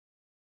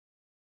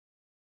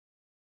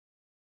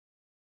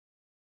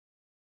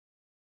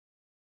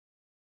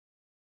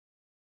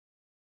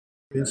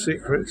In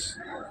secrets.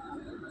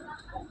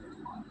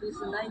 It's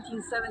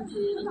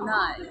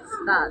 1979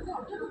 start.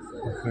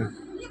 Okay.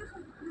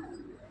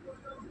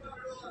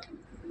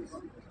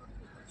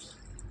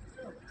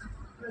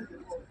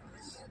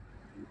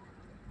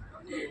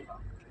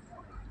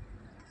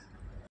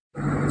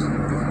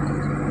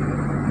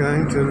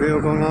 Going to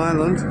Liugong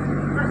Island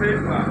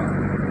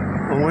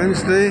on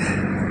Wednesday,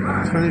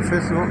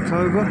 25th of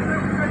October.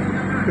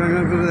 Going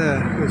over there.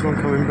 There's one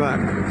coming back.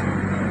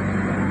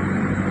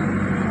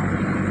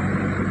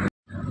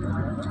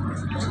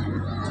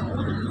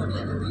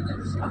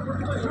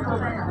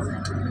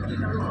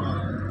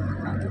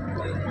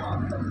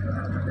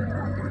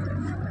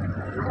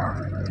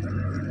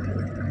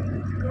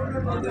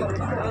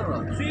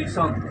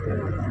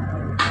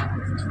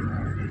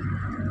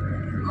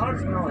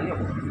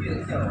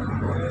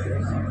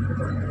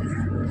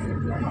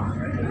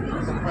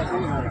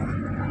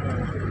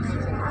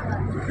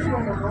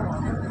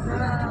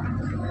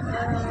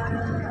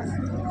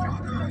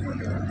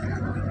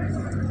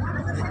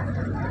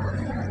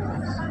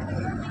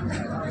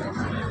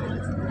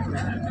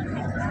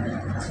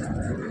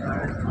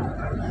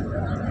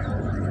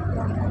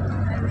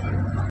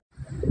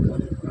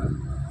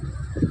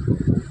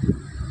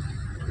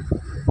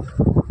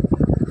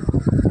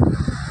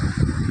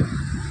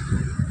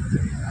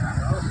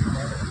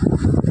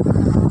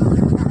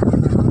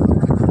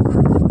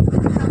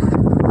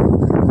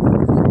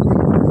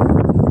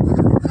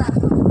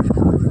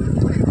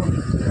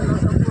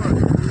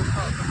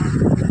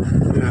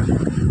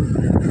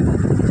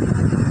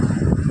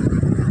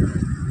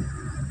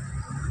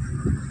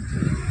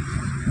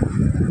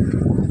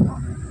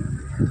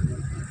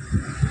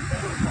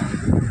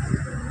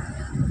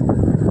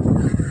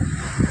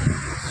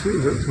 It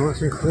looks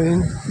nice and clean.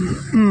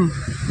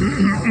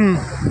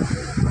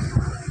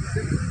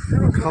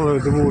 The colour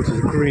of the water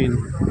is green.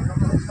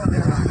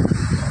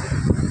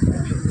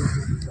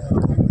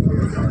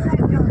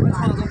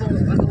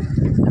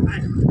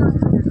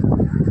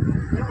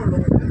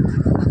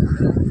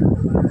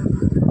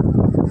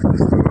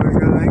 So we're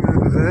going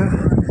over there.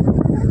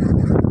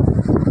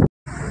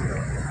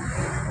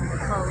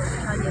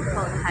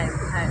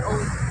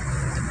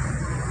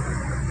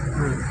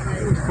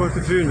 There's quite a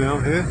few now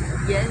here.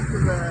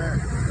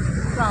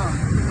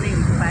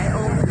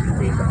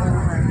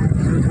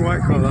 It's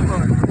white colour.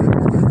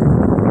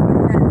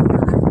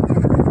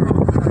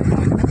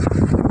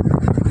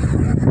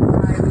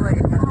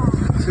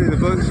 See the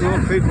boats, a lot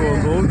of people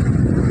on board.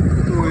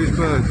 All these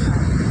birds.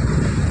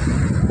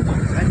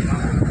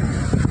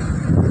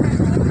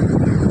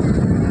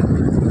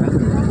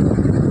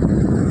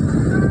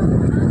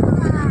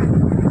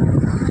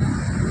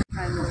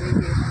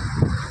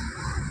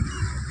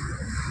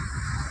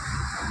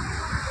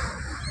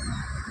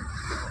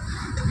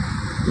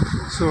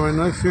 Sorry,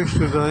 no fish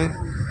today.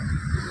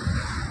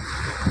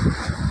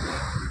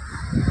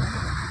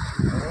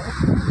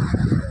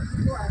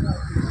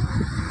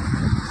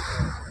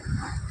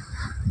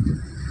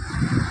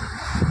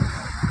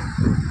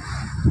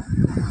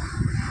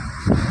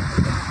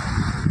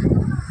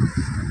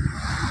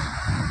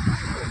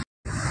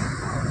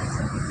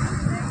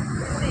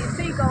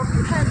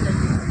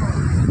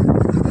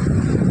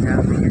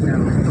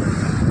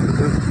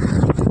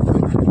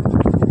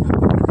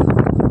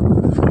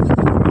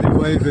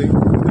 Waving.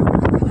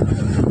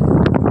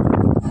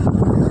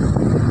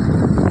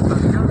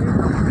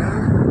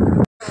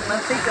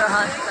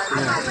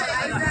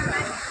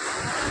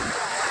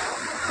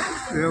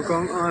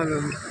 Liugong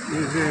Island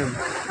Museum,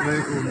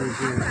 Naval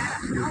Museum.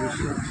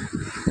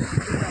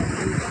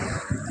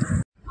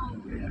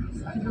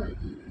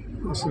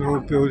 That's an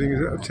old building. Is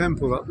that a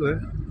temple up there?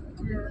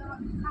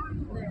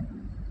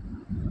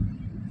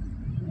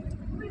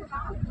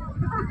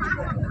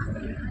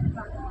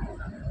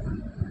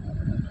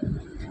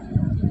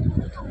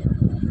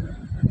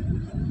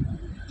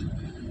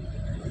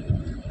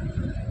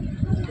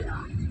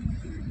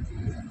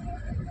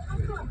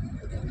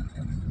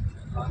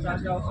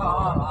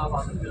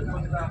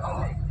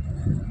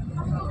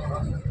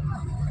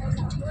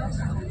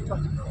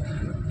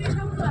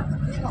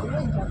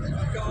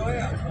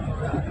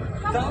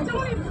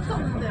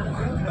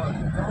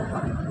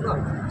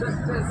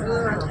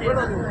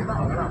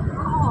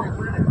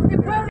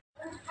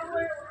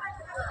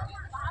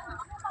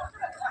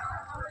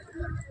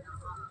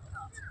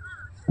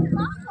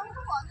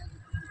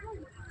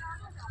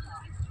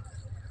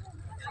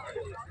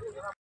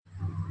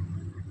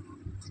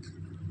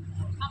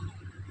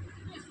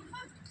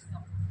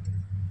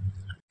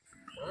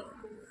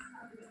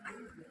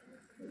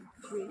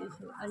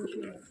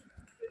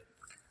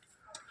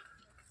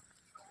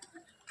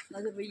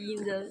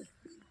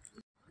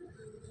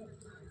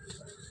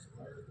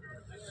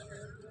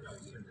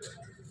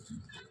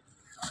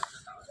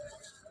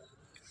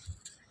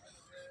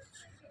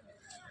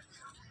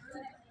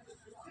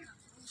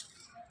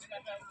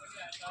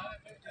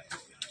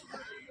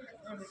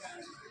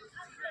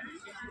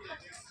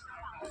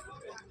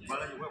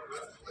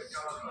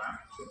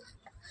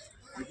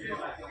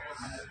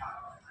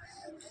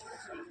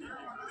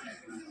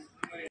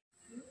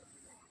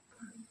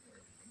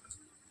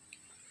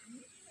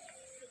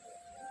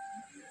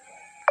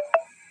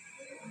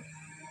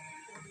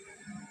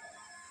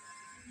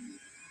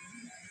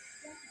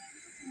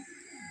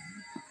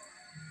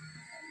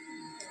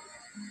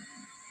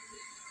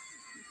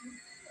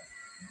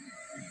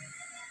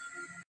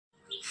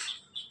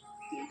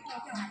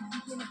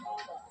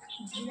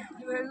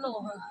 路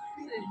哈，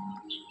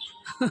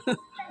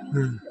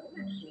嗯。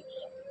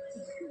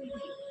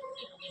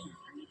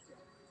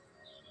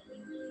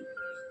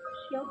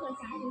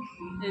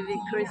 Maybe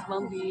Chris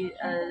won't be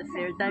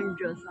very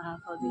dangerous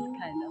for this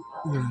kind of.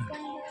 Yeah.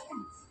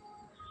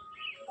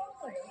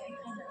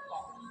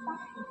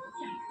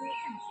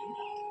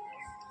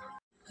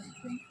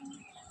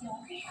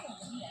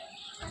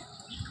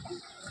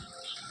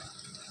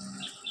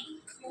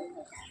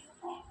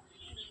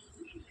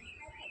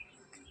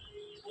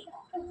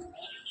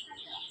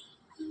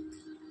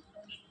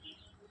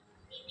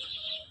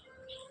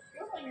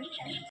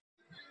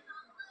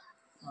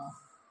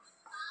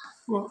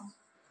 我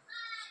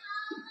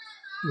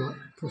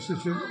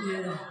position.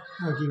 Yeah.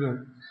 How do you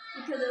know?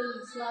 Because of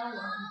the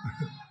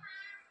flower.